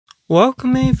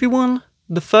Welcome everyone!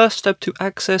 The first step to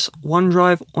access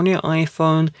OneDrive on your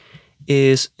iPhone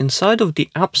is inside of the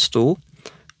App Store.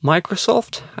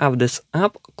 Microsoft have this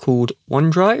app called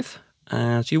OneDrive,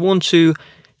 and you want to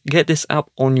get this app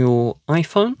on your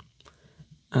iPhone.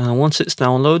 Once it's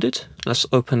downloaded, let's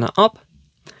open that up.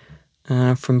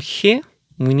 From here,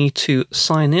 we need to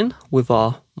sign in with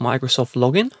our Microsoft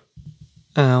login.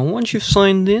 Once you've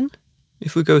signed in,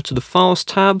 if we go to the Files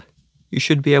tab, you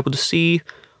should be able to see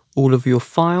all of your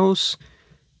files,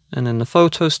 and then the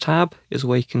Photos tab is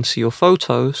where you can see your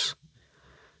photos.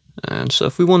 And so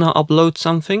if we want to upload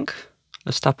something,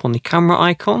 let's tap on the camera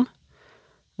icon.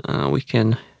 We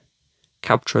can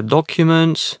capture a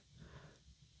document,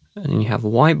 and then you have a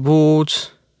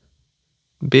whiteboard,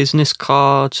 business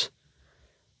cards,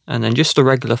 and then just a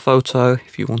regular photo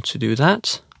if you want to do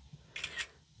that.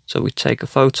 So we take a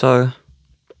photo,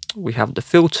 we have the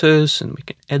filters, and we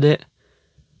can edit.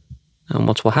 And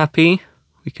once we're happy,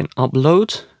 we can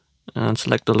upload and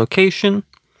select the location.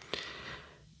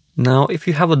 Now, if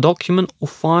you have a document or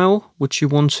file which you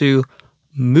want to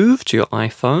move to your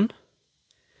iPhone,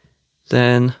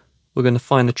 then we're going to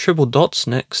find the triple dots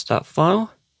next to that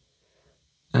file.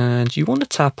 And you want to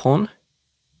tap on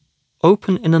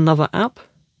Open in another app.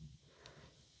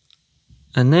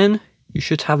 And then you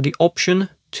should have the option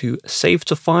to save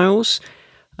to files,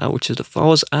 which is the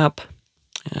Files app.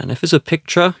 And if it's a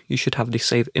picture, you should have the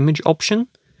Save Image option.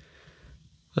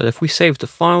 But if we save the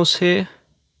files here,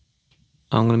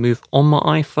 I'm going to move on my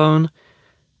iPhone,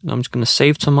 and I'm just going to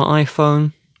save to my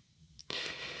iPhone.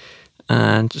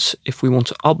 And if we want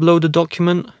to upload a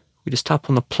document, we just tap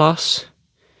on the plus,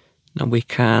 and we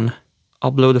can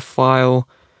upload a file,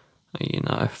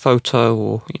 a photo,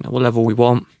 or whatever we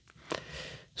want.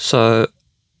 So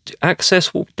to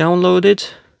access what we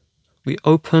downloaded, we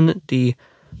open the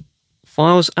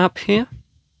Files app here,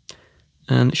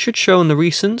 and it should show in the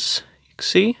recents. You can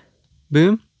see,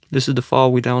 boom, this is the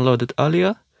file we downloaded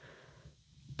earlier.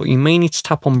 But you may need to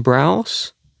tap on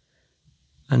Browse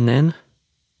and then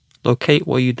locate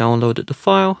where you downloaded the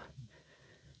file.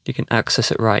 You can access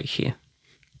it right here.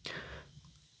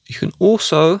 You can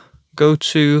also go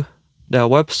to their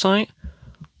website,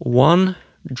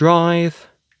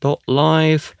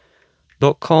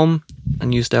 onedrive.live.com,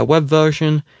 and use their web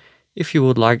version if you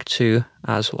would like to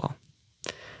as well.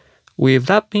 With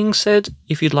that being said,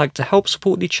 if you'd like to help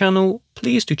support the channel,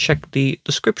 please do check the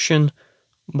description.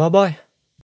 Bye bye.